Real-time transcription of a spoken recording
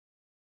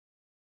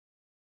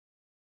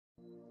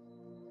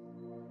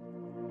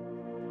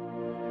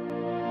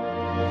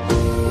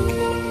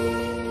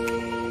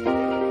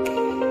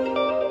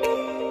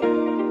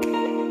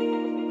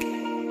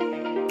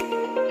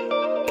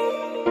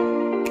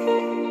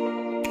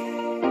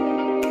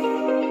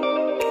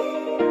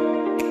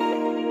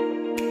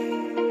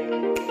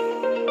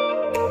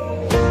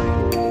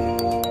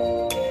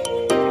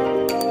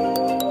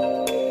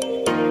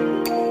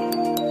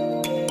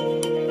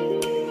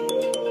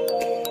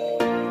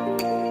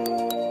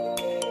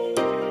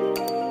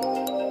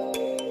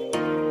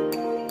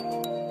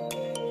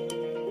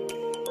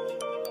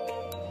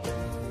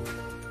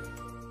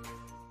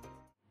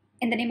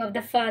name of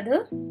the Father,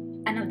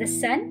 and of the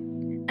Son,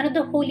 and of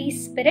the Holy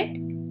Spirit.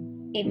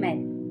 Amen.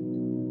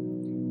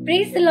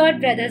 Praise the Lord,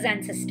 brothers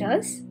and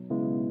sisters.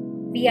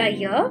 We are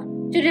here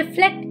to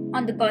reflect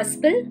on the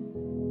Gospel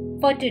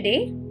for today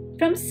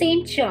from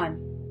St. John,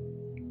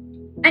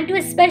 and to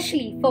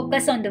especially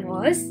focus on the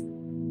verse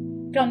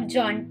from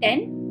John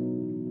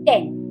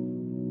 10:10.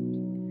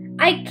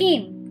 I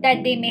came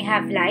that they may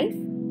have life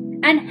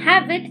and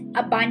have it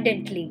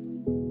abundantly.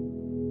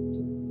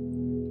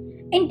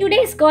 In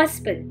today's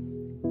Gospel,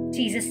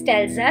 Jesus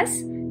tells us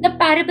the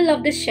parable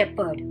of the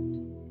shepherd.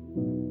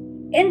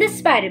 In this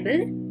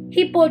parable,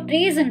 he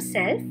portrays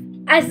himself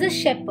as the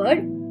shepherd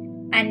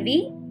and we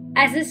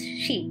as his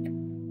sheep.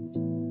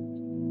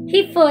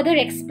 He further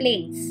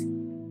explains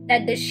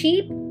that the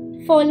sheep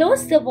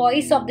follows the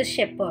voice of the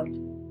shepherd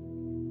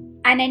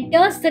and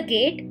enters the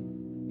gate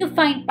to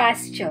find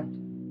pasture.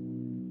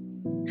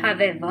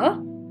 However,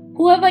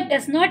 whoever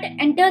does not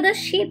enter the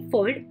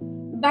sheepfold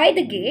by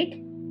the gate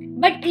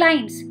but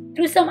climbs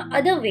through some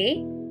other way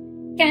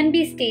can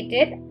be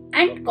stated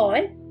and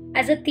called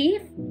as a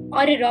thief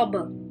or a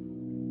robber.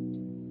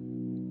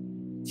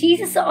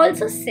 Jesus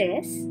also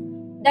says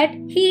that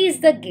he is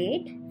the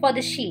gate for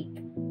the sheep.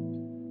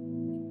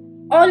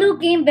 All who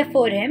came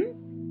before him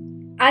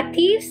are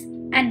thieves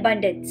and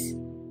bandits.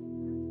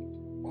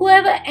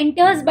 Whoever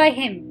enters by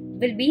him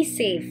will be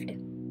saved.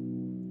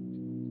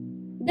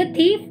 The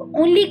thief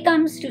only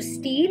comes to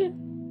steal,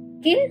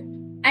 kill,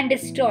 and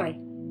destroy.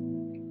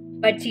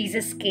 But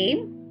Jesus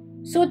came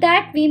so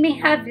that we may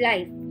have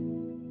life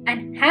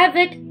and have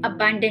it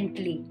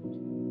abundantly.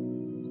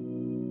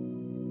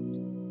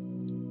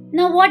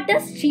 Now, what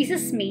does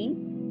Jesus mean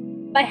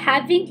by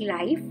having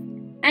life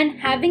and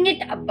having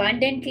it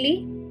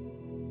abundantly?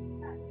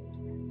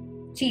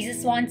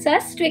 Jesus wants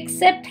us to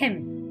accept him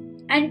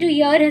and to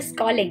hear his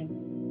calling.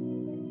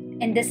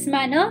 In this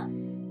manner,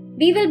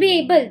 we will be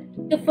able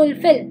to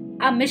fulfill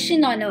our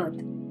mission on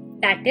earth,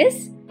 that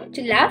is,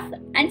 to love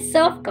and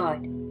serve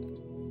God.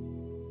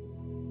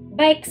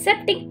 By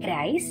accepting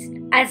Christ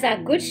as our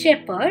good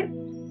shepherd,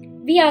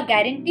 we are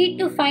guaranteed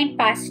to find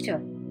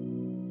pasture.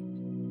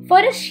 For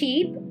a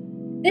sheep,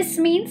 this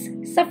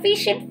means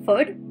sufficient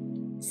food,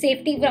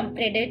 safety from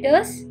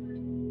predators,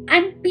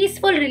 and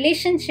peaceful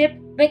relationship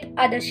with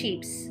other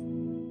sheep.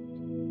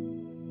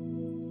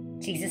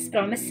 Jesus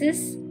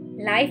promises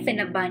life in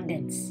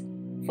abundance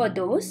for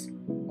those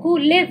who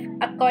live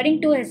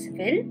according to his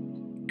will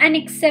and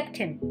accept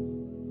him.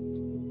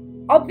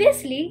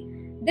 Obviously,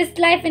 this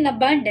life in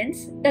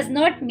abundance does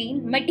not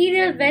mean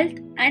material wealth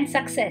and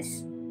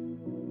success.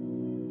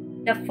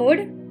 The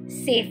food,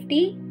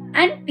 safety,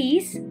 and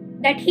peace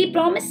that he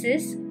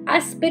promises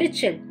are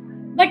spiritual,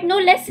 but no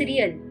less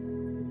real.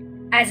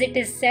 As it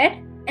is said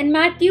in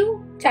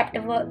Matthew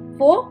chapter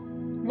 4,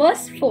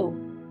 verse 4,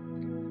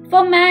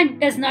 "For man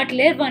does not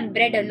live on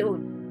bread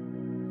alone,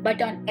 but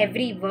on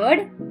every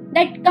word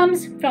that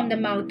comes from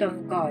the mouth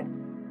of God."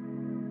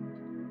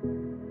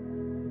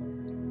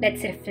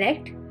 Let's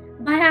reflect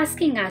by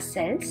asking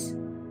ourselves,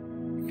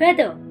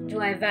 whether do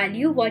I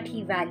value what he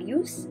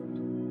values?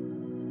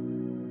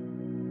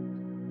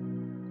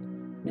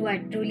 Do I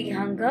truly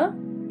hunger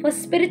for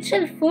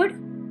spiritual food?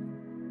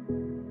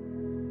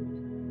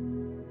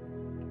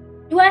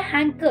 Do I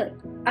hanker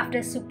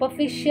after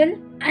superficial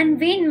and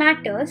vain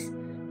matters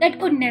that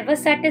could never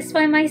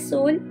satisfy my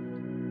soul?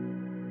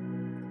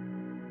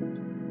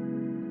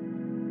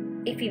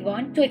 If we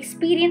want to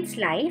experience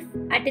life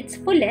at its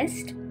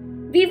fullest,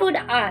 we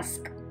would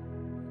ask,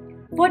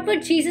 what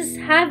would Jesus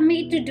have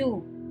me to do?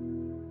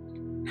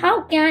 How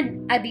can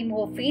I be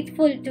more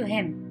faithful to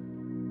him?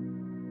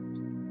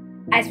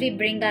 As we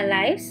bring our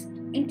lives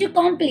into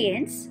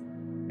compliance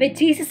with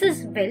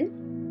Jesus' will,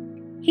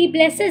 he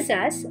blesses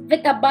us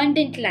with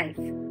abundant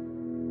life.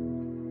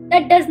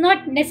 That does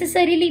not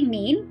necessarily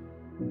mean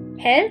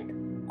health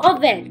or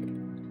wealth.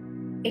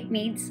 It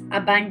means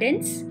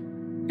abundance,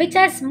 which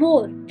has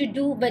more to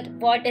do with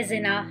what is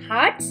in our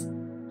hearts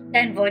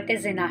than what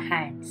is in our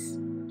hands.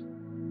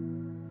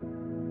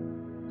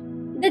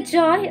 The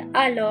joy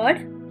our Lord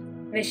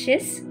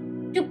wishes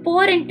to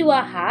pour into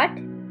our heart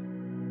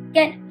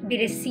can be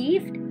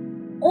received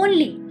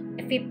only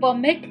if we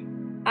permit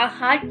our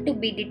heart to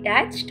be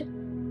detached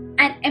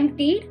and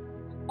emptied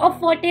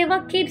of whatever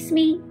keeps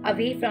me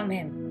away from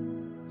him.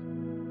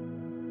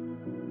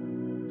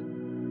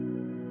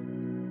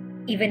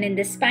 Even in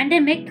this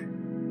pandemic,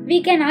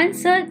 we can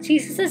answer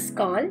Jesus'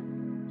 call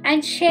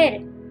and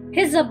share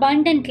his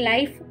abundant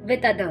life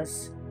with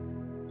others.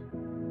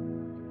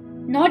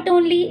 Not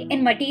only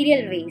in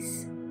material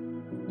ways,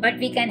 but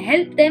we can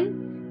help them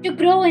to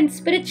grow in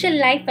spiritual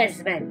life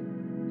as well.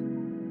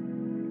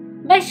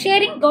 By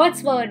sharing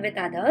God's word with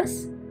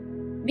others,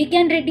 we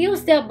can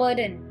reduce their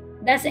burden,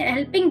 thus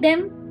helping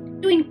them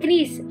to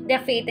increase their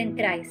faith in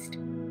Christ.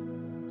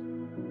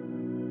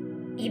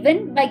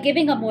 Even by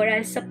giving a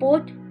moral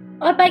support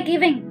or by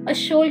giving a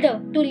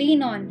shoulder to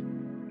lean on,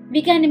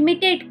 we can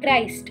imitate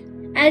Christ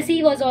as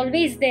he was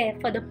always there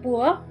for the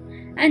poor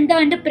and the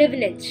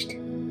underprivileged.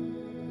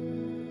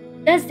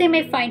 Thus they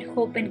may find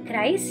hope in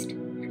Christ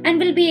and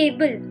will be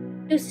able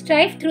to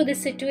strive through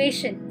this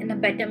situation in a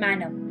better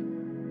manner.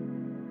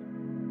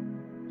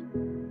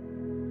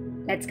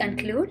 Let's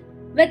conclude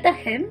with a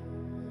hymn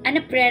and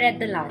a prayer at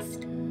the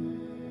last.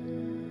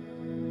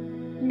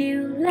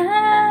 New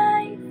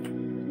life,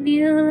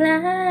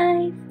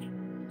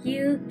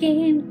 you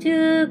came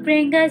to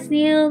bring us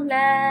new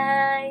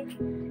life.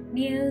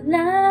 New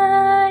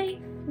life,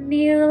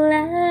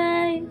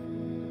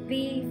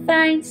 we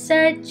find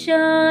such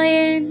joy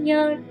in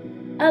your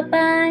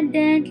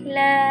abundant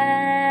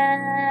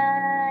life.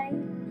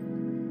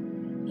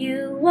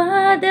 You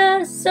are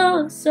the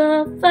source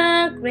of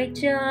our great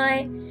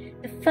joy,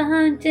 the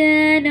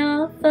fountain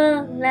of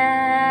our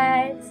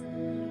lives.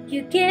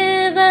 You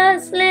give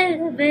us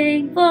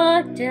living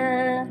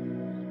water,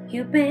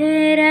 you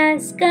bid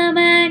us come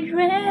and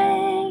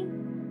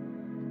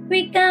reign.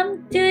 We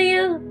come to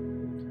you,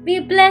 we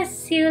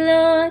bless you,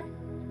 Lord,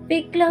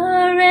 we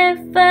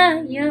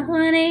glorify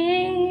your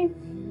name.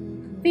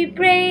 We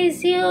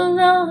praise you,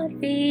 Lord,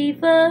 we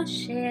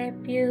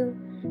worship you,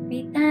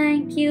 we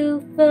thank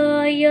you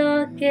for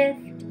your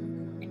gift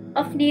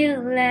of new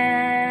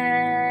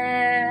life.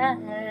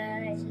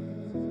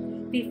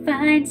 We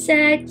find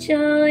such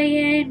joy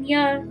in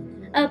your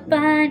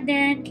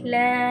abundant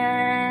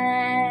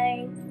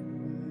life.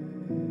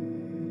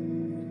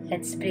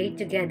 Let's pray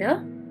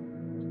together.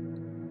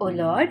 O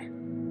Lord,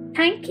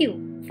 thank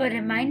you for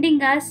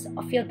reminding us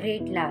of your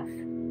great love.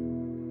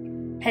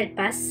 Help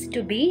us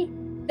to be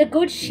the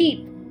good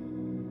sheep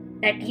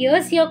that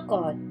hears your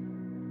call,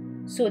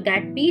 so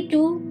that we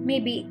too may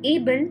be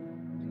able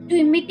to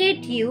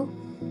imitate you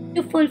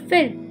to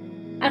fulfill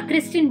our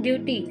Christian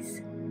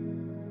duties.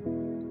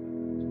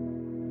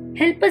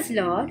 Help us,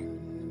 Lord,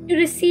 to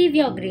receive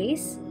your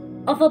grace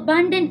of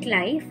abundant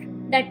life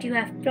that you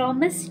have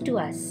promised to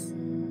us.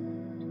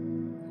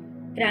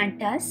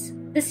 Grant us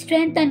the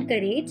strength and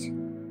courage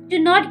to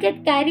not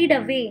get carried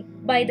away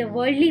by the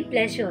worldly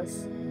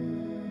pleasures,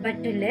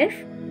 but to live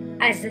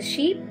as the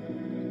sheep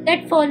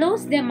that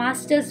follows their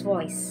master's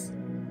voice.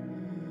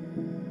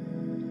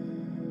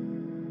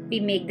 We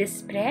make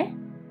this prayer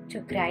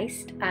to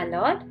Christ our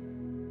Lord.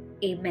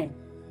 Amen.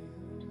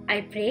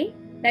 I pray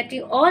that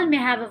you all may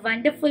have a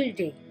wonderful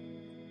day.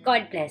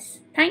 God bless.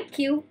 Thank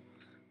you.